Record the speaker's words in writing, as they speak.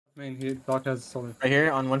I mean, Doc has solar. Right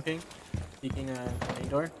here on one ping. Peeking main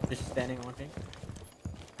door. Just standing on one ping.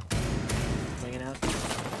 Swinging out.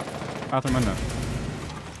 Bathroom window.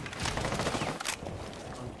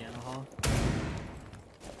 On piano hall.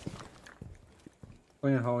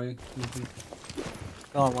 Going in hallway.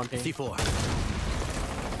 Still on one ping. C4. I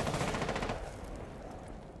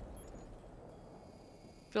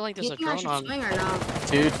feel like there's a You think I drone should on. swing or no?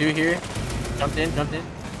 Two here. Jumped in.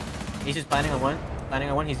 He's just planning on one. He's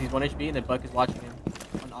 1 HP and the Buck is watching him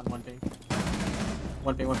on one ping.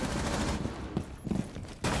 One ping.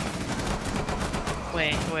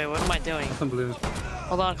 Wait, what am I doing? Some blue.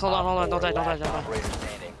 Hold on, don't die.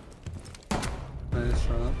 Nice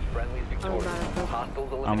shot.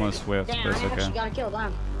 Almost whiffed, Damn, but I it's actually okay. got a kill.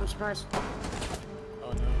 Damn, I'm surprised.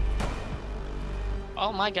 Oh no.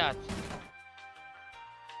 Oh my god.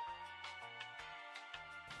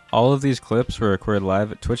 All of these clips were recorded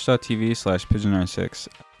live at twitch.tv/pigeonr6.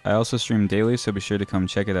 I also stream daily, so be sure to come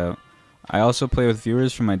check it out. I also play with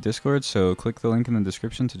viewers from my Discord, so click the link in the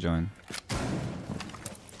description to join.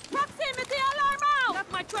 Proximity alarm out!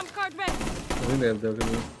 Got my trump card ready. I think they have Doga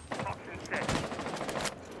move.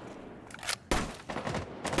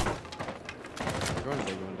 Go in the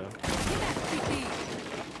big window.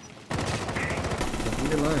 I think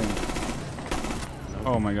they're lying.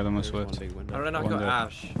 Oh my god, I almost There's one whiffed. big window. How did I not One go dead.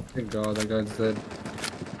 Ash? Thank God, that guy's dead.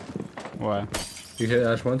 Why? You hit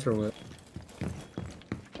Ash once or what?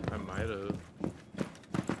 I might have.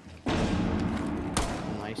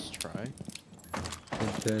 Nice try.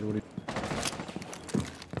 He's dead. What do you...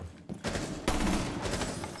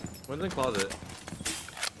 One's in the closet.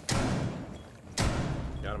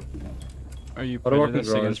 Got him. Are you Auto walking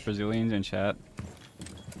prejudiced garage. against Brazilians in chat?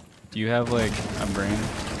 Do you have like a brain?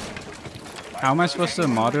 How am I supposed to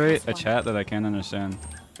moderate a chat that I can't understand?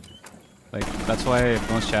 Like, that's why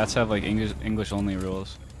most chats have like English only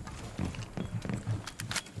rules.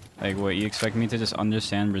 Like, what, you expect me to just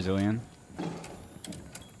understand Brazilian?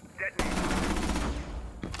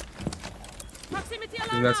 Proximity Is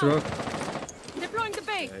alarm that out! smoke? Deploying the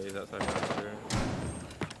bait. Yeah, he's outside master.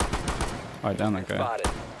 Oh, I down that guy.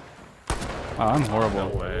 Oh, I'm No horrible.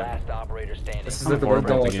 way. This is I'm it. Don't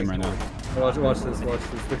horrible at watch the game this. right now. Watch this. Look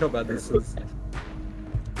how bad this is.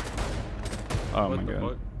 Oh What my the god.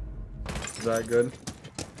 fuck? Is that good?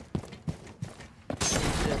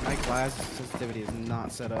 Yeah, my glass sensitivity is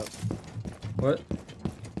not set up. What?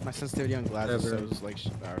 My sensitivity on glasses Ever. shows like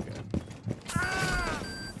okay.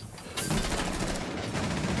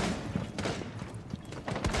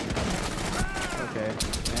 Okay,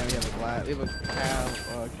 now we have a glass. We have a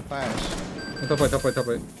flash. Top right.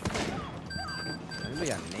 Anybody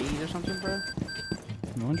got nade or something, bro?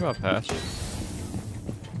 No one drop hatch.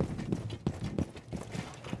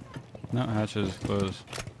 No, hatch is closed.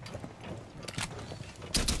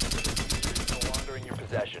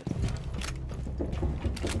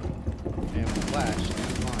 And flash.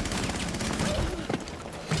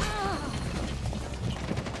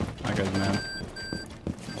 That guy's mad.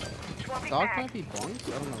 Dog might be bunks?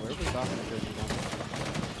 I don't know. Where the dog might be bunks?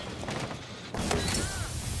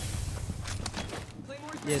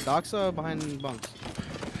 Yeah, dog's behind bunks.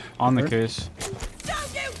 On the Where? case.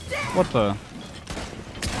 What the?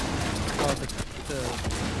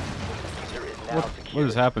 Oh, What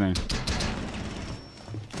is happening?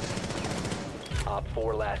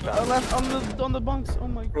 left on the bunks. Oh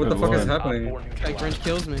my god. What the Good fuck is lord. happening? Like Grinch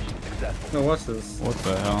kills me. No, watch this. What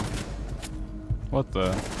the hell? What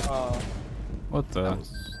the? What the? That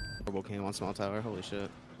was horrible game on small tower. Holy shit.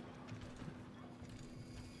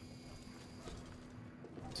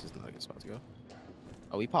 This is not a good spot to go.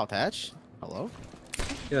 Oh, we popped hatch? Hello?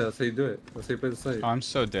 Yeah, that's how you do it. That's how you play the site. I'm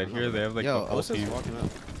so dead here. They have like Yo, the whole Osa's team. walking up.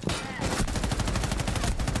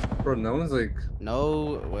 Bro, no one's like...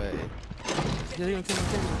 No way. He's even killing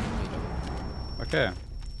him. Okay.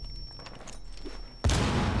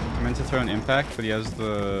 I meant to throw an impact, but he has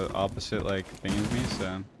the opposite like thing as me,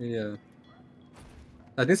 so. Yeah.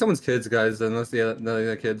 I think someone's kids, guys, unless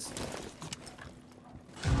they're kids.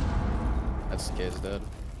 That's kids, dude.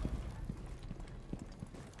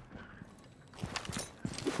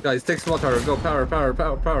 Guys, take small tower. Go, power.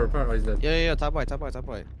 Oh, he's dead. Yeah, top white.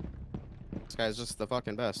 This guy's just the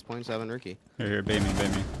fucking best. 0.7 Ricky. Here, bait me.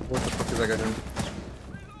 What the fuck is that guy doing?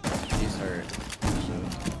 He's hurt. So, you know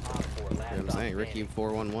what I'm saying? Ricky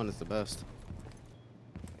 411 is the best.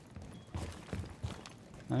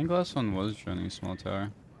 I think last one was joining small tower.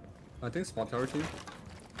 I think small tower team.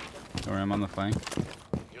 Or I'm on the flank.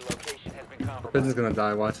 Pigeon's gonna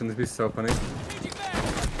die watching this. Be so funny.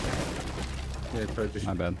 Yeah, try to.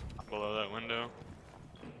 My bad. Below that window.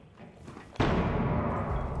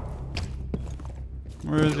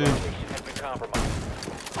 Where is he? Has been compromised.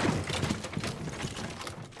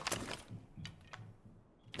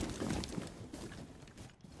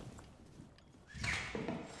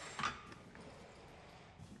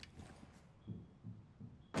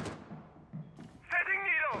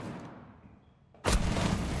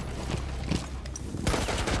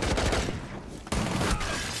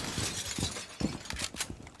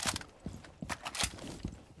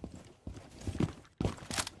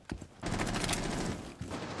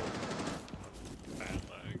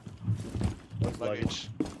 Luggage.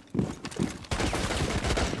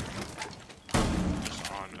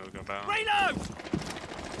 Just on hook about. Reload!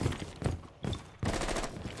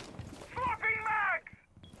 Swapping mags!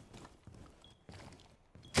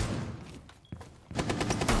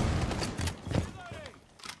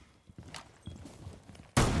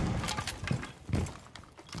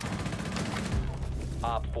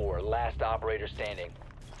 Op 4, last operator standing.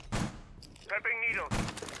 Pepping needles.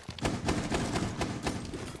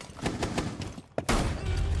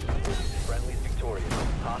 Friendly's victorious.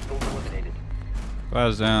 Hostiles eliminated.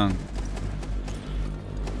 Glass down.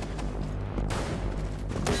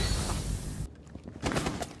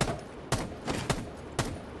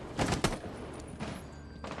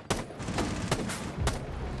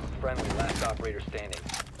 Friendly, last operator standing.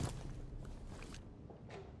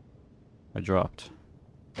 I dropped.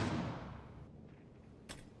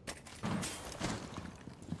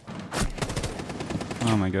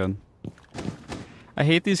 Oh my god. I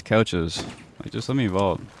hate these couches. Like, just let me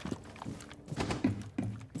vault.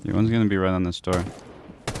 Yeah, one's gonna be right on this door.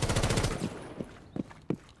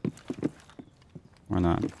 Or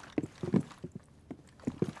not.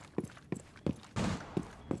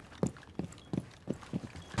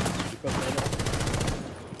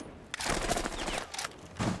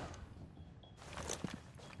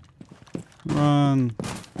 Run.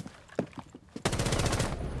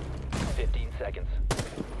 15 seconds.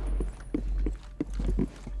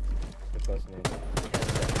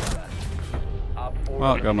 Op 4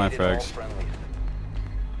 Well, got my eliminated all frags. friendlies.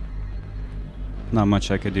 Not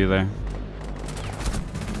much I could do there.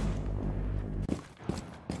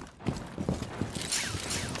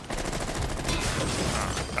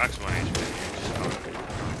 Back's 1 HP. Just on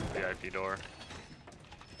VIP door.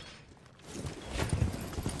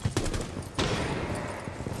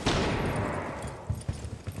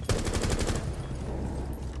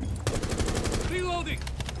 Reloading!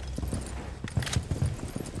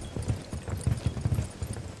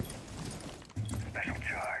 Special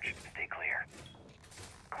charge. Stay clear.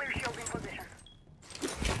 Clear shield in position.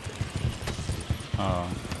 Oh.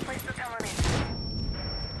 Place the terminate.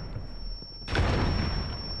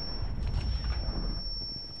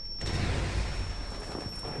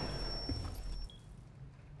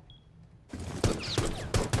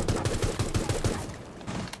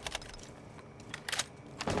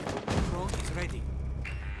 Drone is ready.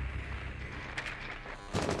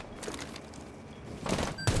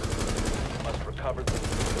 Must recover the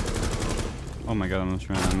Oh my god, I'm almost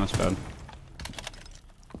running. That's bad.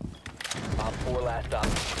 Op 4 last op.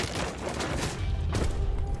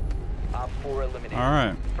 Op 4 eliminated.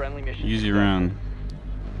 Alright. Friendly mission. Easy successful. round.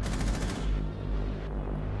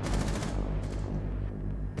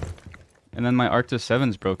 And then my Arctis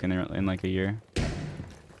 7's broken in like a year.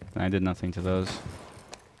 And I did nothing to those.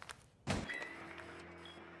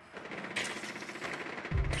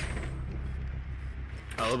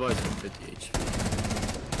 Alibi's 50 HP.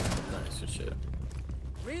 Nice as shit.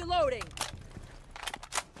 Reloading.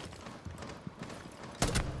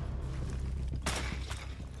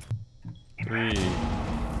 Three,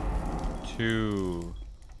 two,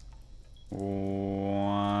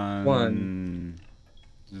 one.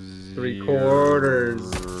 3 quarters.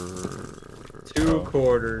 2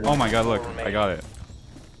 quarters. Oh my god, look, I got it.